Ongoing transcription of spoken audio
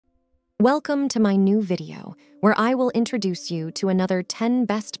Welcome to my new video, where I will introduce you to another 10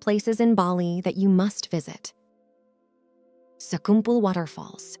 best places in Bali that you must visit. SEKUMPUL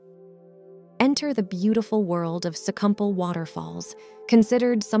Waterfalls. Enter the beautiful world of SEKUMPUL Waterfalls,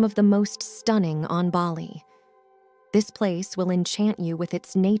 considered some of the most stunning on Bali. This place will enchant you with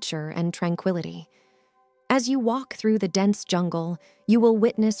its nature and tranquility. As you walk through the dense jungle, you will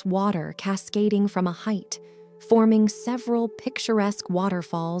witness water cascading from a height, forming several picturesque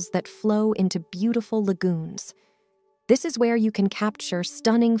waterfalls that flow into beautiful lagoons. This is where you can capture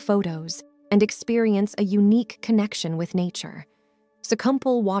stunning photos and experience a unique connection with nature.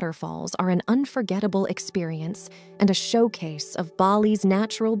 SEKUMPUL Waterfalls are an unforgettable experience and a showcase of Bali's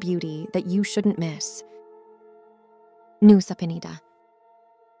natural beauty that you shouldn't miss. NUSA PENIDA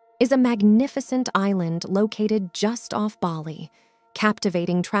is a magnificent island located just off Bali,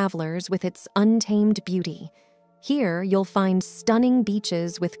 captivating travelers with its untamed beauty. Here, you'll find stunning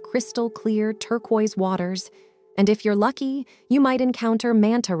beaches with crystal-clear turquoise waters, and if you're lucky, you might encounter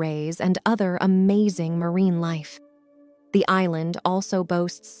manta rays and other amazing marine life. The island also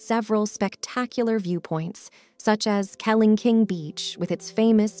boasts several spectacular viewpoints, such as King Beach with its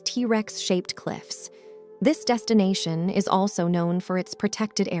famous T-Rex-shaped cliffs. This destination is also known for its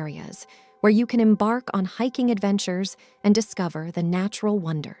protected areas, where you can embark on hiking adventures and discover the natural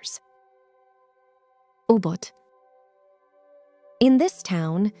wonders. UBUD. In this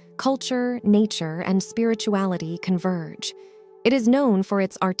town, culture, nature, and spirituality converge. It is known for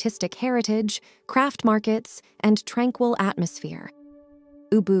its artistic heritage, craft markets, and tranquil atmosphere.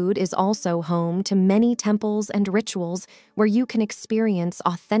 UBUD is also home to many temples and rituals where you can experience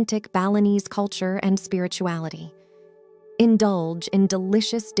authentic Balinese culture and spirituality. Indulge in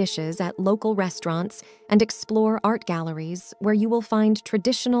delicious dishes at local restaurants and explore art galleries where you will find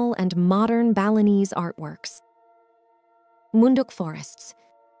traditional and modern Balinese artworks. MUNDUK forests.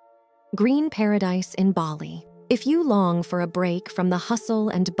 Green paradise in Bali. If you long for a break from the hustle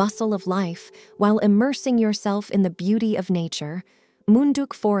and bustle of life while immersing yourself in the beauty of nature,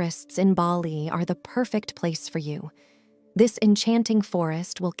 MUNDUK forests in Bali are the perfect place for you. This enchanting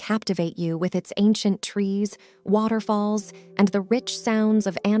forest will captivate you with its ancient trees, waterfalls, and the rich sounds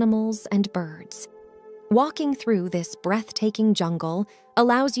of animals and birds. Walking through this breathtaking jungle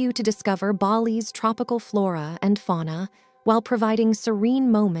allows you to discover Bali's tropical flora and fauna, while providing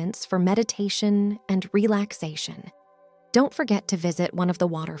serene moments for meditation and relaxation. Don't forget to visit one of the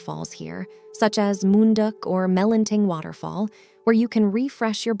waterfalls here, such as MUNDUK or Melanting Waterfall, where you can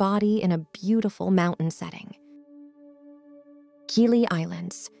refresh your body in a beautiful mountain setting. GILI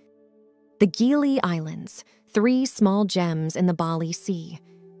Islands. The GILI Islands, 3 small gems in the Bali Sea.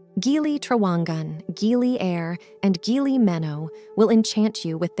 GILI Trawangan, GILI Air, and GILI Meno will enchant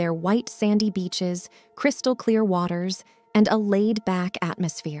you with their white sandy beaches, crystal-clear waters, and a laid-back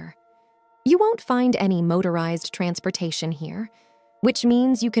atmosphere. You won't find any motorized transportation here, which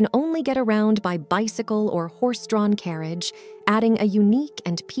means you can only get around by bicycle or horse-drawn carriage, adding a unique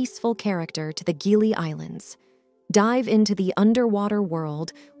and peaceful character to the GILI Islands. Dive into the underwater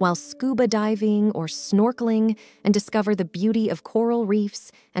world while scuba diving or snorkeling and discover the beauty of coral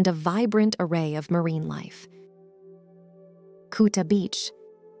reefs and a vibrant array of marine life. KUTA Beach.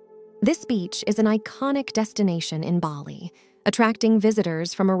 This beach is an iconic destination in Bali, attracting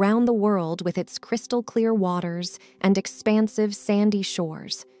visitors from around the world with its crystal-clear waters and expansive sandy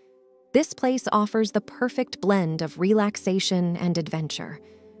shores. This place offers the perfect blend of relaxation and adventure.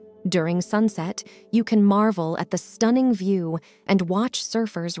 During sunset, you can marvel at the stunning view and watch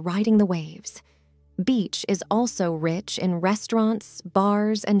surfers riding the waves. Beach is also rich in restaurants,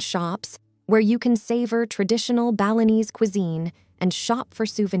 bars, and shops where you can savor traditional Balinese cuisine and shop for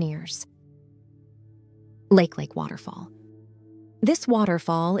souvenirs. Lake Waterfall. This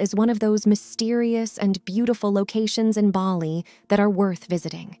waterfall is one of those mysterious and beautiful locations in Bali that are worth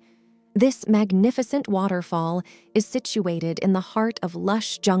visiting. This magnificent waterfall is situated in the heart of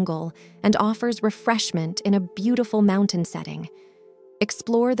lush jungle and offers refreshment in a beautiful mountain setting.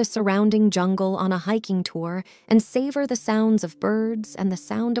 Explore the surrounding jungle on a hiking tour and savor the sounds of birds and the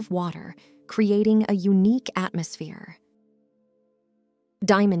sound of water, creating a unique atmosphere.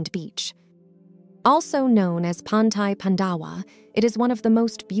 Diamond Beach. Also known as Pantai Pandawa, it is one of the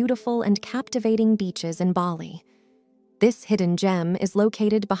most beautiful and captivating beaches in Bali. This hidden gem is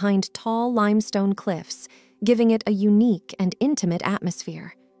located behind tall limestone cliffs, giving it a unique and intimate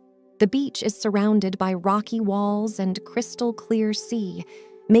atmosphere. The beach is surrounded by rocky walls and crystal-clear sea,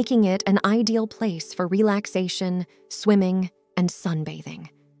 making it an ideal place for relaxation, swimming, and sunbathing.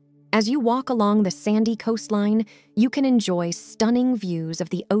 As you walk along the sandy coastline, you can enjoy stunning views of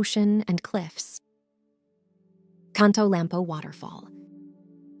the ocean and cliffs. KANTO Lampo Waterfall.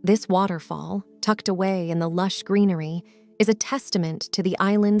 This waterfall, tucked away in the lush greenery, is a testament to the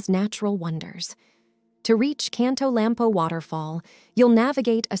island's natural wonders. To reach KANTO LAMPO waterfall, you'll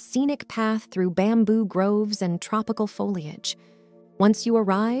navigate a scenic path through bamboo groves and tropical foliage. Once you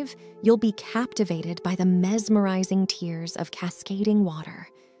arrive, you'll be captivated by the mesmerizing tiers of cascading water.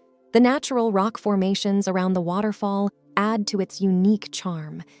 The natural rock formations around the waterfall add to its unique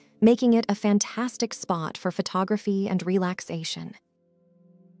charm, making it a fantastic spot for photography and relaxation.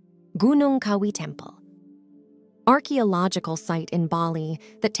 Gunung KAWI Temple. Archaeological site in Bali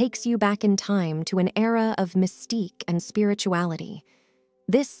that takes you back in time to an era of mystique and spirituality.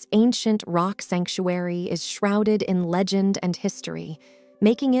 This ancient rock sanctuary is shrouded in legend and history,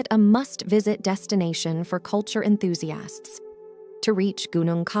 making it a must-visit destination for culture enthusiasts. To reach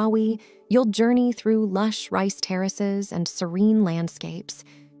Gunung KAWI, you'll journey through lush rice terraces and serene landscapes,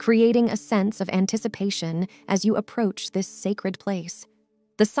 creating a sense of anticipation as you approach this sacred place.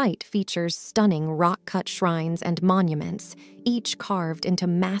 The site features stunning rock-cut shrines and monuments, each carved into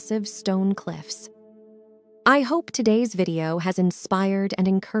massive stone cliffs. I hope today's video has inspired and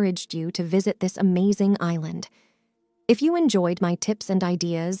encouraged you to visit this amazing island. If you enjoyed my tips and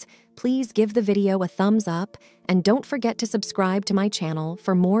ideas, please give the video a thumbs up and don't forget to subscribe to my channel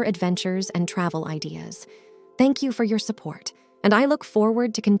for more adventures and travel ideas. Thank you for your support, and I look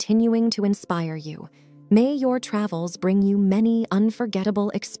forward to continuing to inspire you. May your travels bring you many unforgettable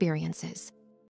experiences.